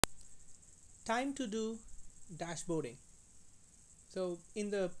time to do dashboarding. So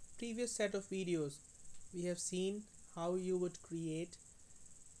in the previous set of videos we have seen how you would create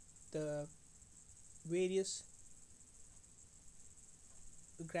the various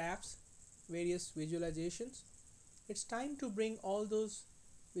graphs, various visualizations. It's time to bring all those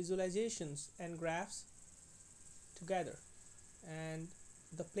visualizations and graphs together, and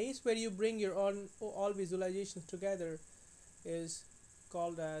the place where you bring your all visualizations together is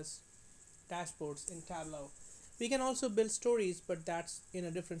called as dashboards in Tableau. We can also build stories, but that's in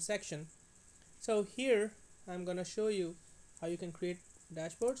a different section. So here I'm gonna show you how you can create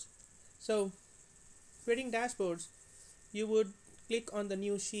dashboards. So creating dashboards, you would click on the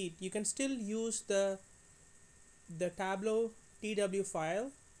new sheet. You can still use the Tableau TW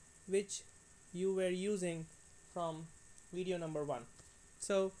file which you were using from video number 1.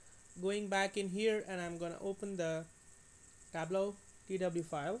 So going back in here, and I'm gonna open the Tableau TW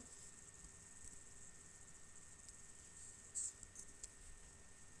file.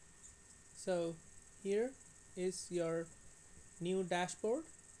 So here is your new dashboard,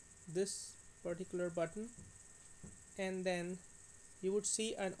 this particular button, and then you would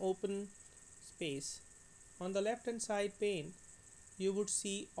see an open space. On the left hand side pane you would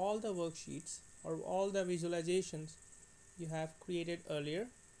see all the worksheets or all the visualizations you have created earlier,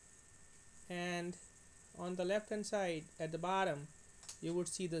 and on the left hand side at the bottom you would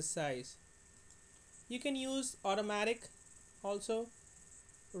see the size. You can use automatic also.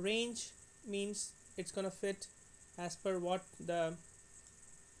 Range means it's gonna fit as per what the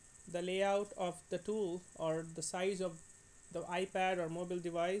layout of the tool or the size of the iPad or mobile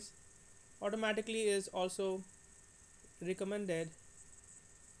device. Automatically is also recommended.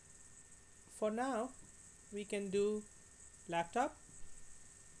 For now we can do laptop.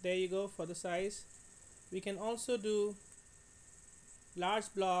 There you go for the size. We can also do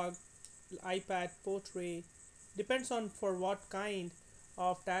large block, iPad, portrait, depends on for what kind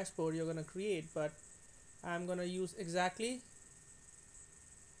of dashboard you're gonna create, but I'm gonna use exactly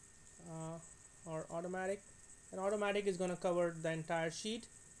or automatic, and automatic is gonna cover the entire sheet.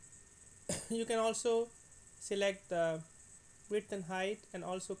 You can also select the width and height and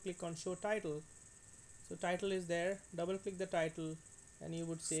also click on show title. So title is there, double click the title and you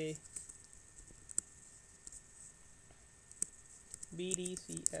would say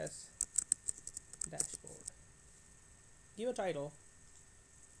BDCS dashboard. Give a title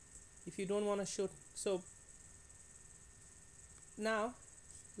if you don't want to show. So now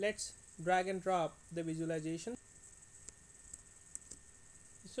let's drag and drop the visualization.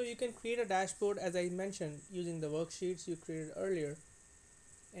 So you can create a dashboard as I mentioned using the worksheets you created earlier,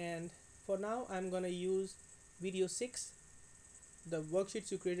 and for now I'm gonna use video 6, the worksheets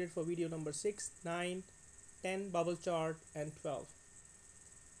you created for video number 6, 9, 10, bubble chart and 12.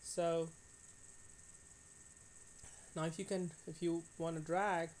 So now if you want to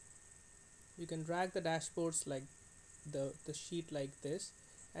drag, you can drag the dashboards like the sheet like this,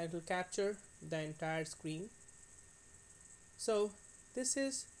 and it will capture the entire screen. So this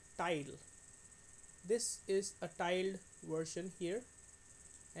is tile. This is a tiled version here,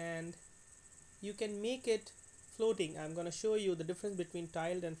 and you can make it floating. I'm going to show you the difference between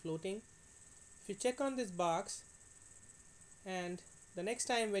tiled and floating. If you check on this box, and the next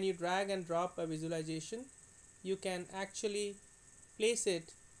time when you drag and drop a visualization, you can actually place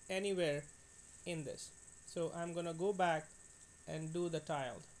it anywhere in this. So I'm gonna go back and do the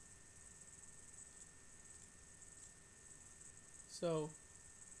tiled. So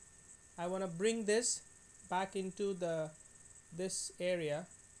I want to bring this back into this area.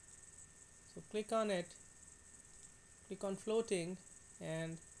 So click on it, click on floating,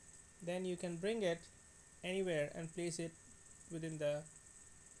 and then you can bring it anywhere and place it within the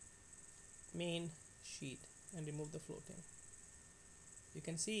main sheet and remove the floating. You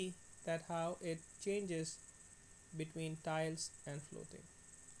can see that how it changes between tiles and floating.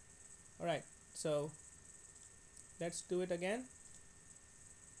 Alright, so let's do it again.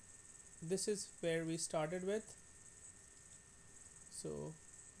 This is where we started with. So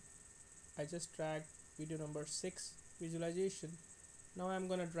I just dragged video number 6 visualization. Now I'm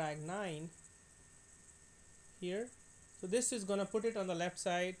gonna drag 9 here. So this is gonna put it on the left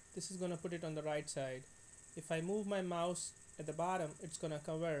side, this is gonna put it on the right side. If I move my mouse at the bottom, it's gonna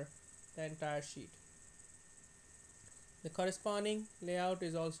cover the entire sheet. The corresponding layout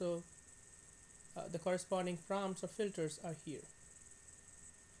is also the corresponding prompts or filters are here.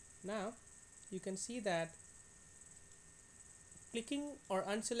 Now you can see that clicking or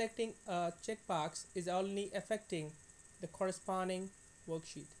unselecting a checkbox is only affecting the corresponding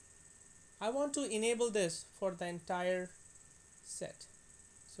worksheet. I want to enable this for the entire set,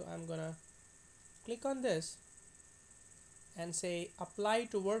 so I'm gonna click on this and say apply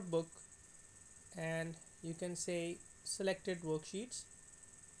to workbook, and you can say selected worksheets,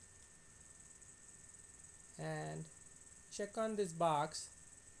 and check on this box,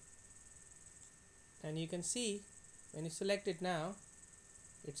 and you can see when you select it now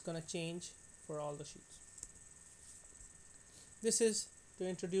it's gonna change for all the sheets. This is to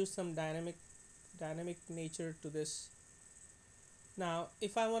introduce some dynamic nature to this. Now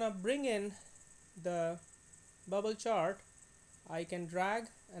if I want to bring in the bubble chart, I can drag,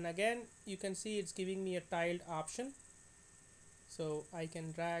 and again you can see it's giving me a tiled option, so I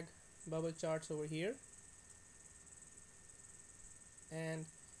can drag bubble charts over here, and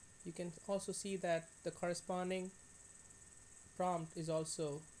you can also see that the corresponding prompt is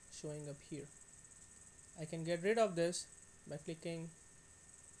also showing up here. I can get rid of this by clicking,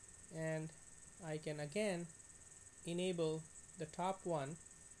 and I can again enable the top one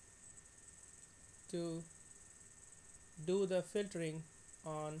to do the filtering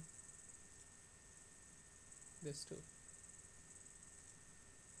on this too.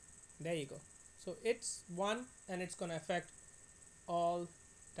 There you go. So it's one, and it's going to affect all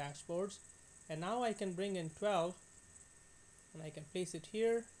dashboards. And now I can bring in 12, and I can place it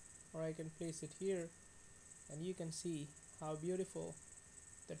here, or I can place it here, and you can see how beautiful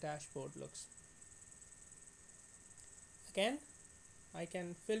the dashboard looks. Again, I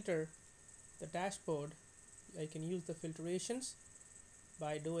can filter the dashboard. I can use the filtrations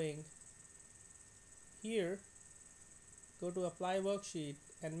by doing here, go to apply worksheet,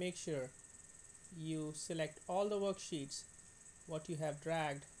 and make sure you select all the worksheets what you have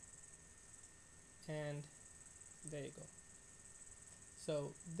dragged, and there you go.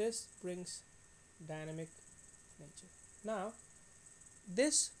 So this brings dynamic nature. Now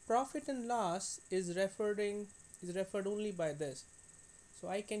this profit and loss is referred only by this, so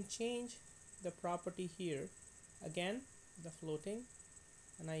I can change the property here, again the floating,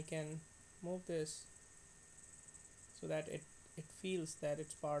 and I can move this so that it feels that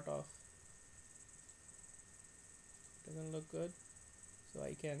it's part of. Doesn't look good, so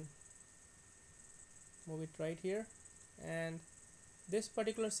I can move it right here, and this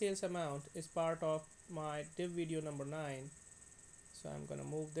particular sales amount is part of my div video number 9, so I'm gonna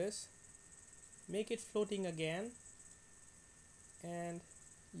move this, make it floating again, and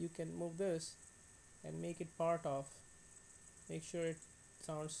you can move this and make it part of, make sure it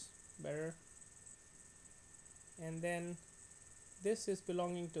sounds better, and then this is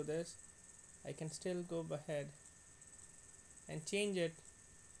belonging to this. I can still go ahead and change it,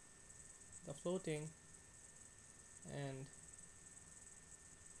 the floating, and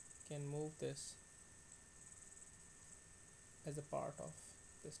can move this as a part of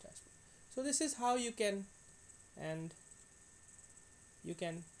this dashboard. So this is how you can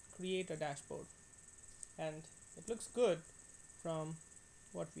create a dashboard, and it looks good from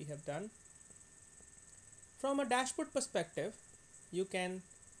what we have done. From a dashboard perspective, you can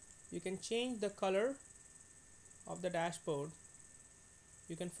change the color of the dashboard,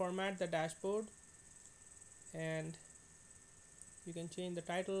 you can format the dashboard, and you can change the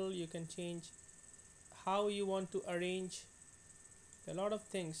title, you can change how you want to arrange. There are a lot of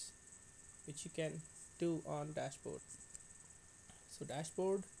things which you can do on dashboard. So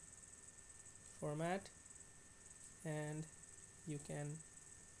dashboard, format, and you can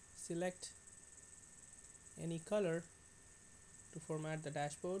select any color to format the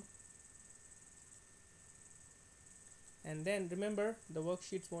dashboard, and then remember the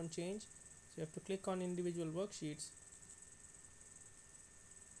worksheets won't change, so you have to click on individual worksheets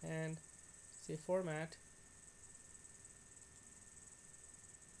and say format,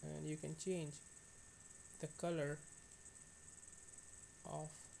 and you can change the color of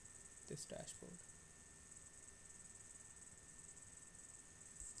this dashboard.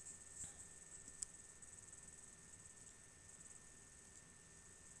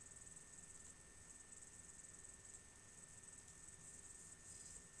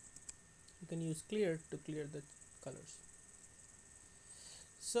 You can use clear to clear the colors.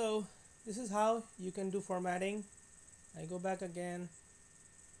 So this is how you can do formatting. I go back again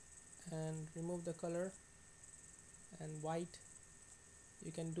and remove the color and white.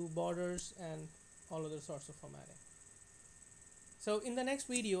 You can do borders and all other sorts of formatting. So in the next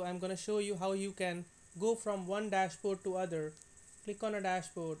video I'm going to show you how you can go from one dashboard to other, click on a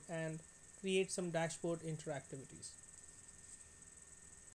dashboard and create some dashboard interactivities.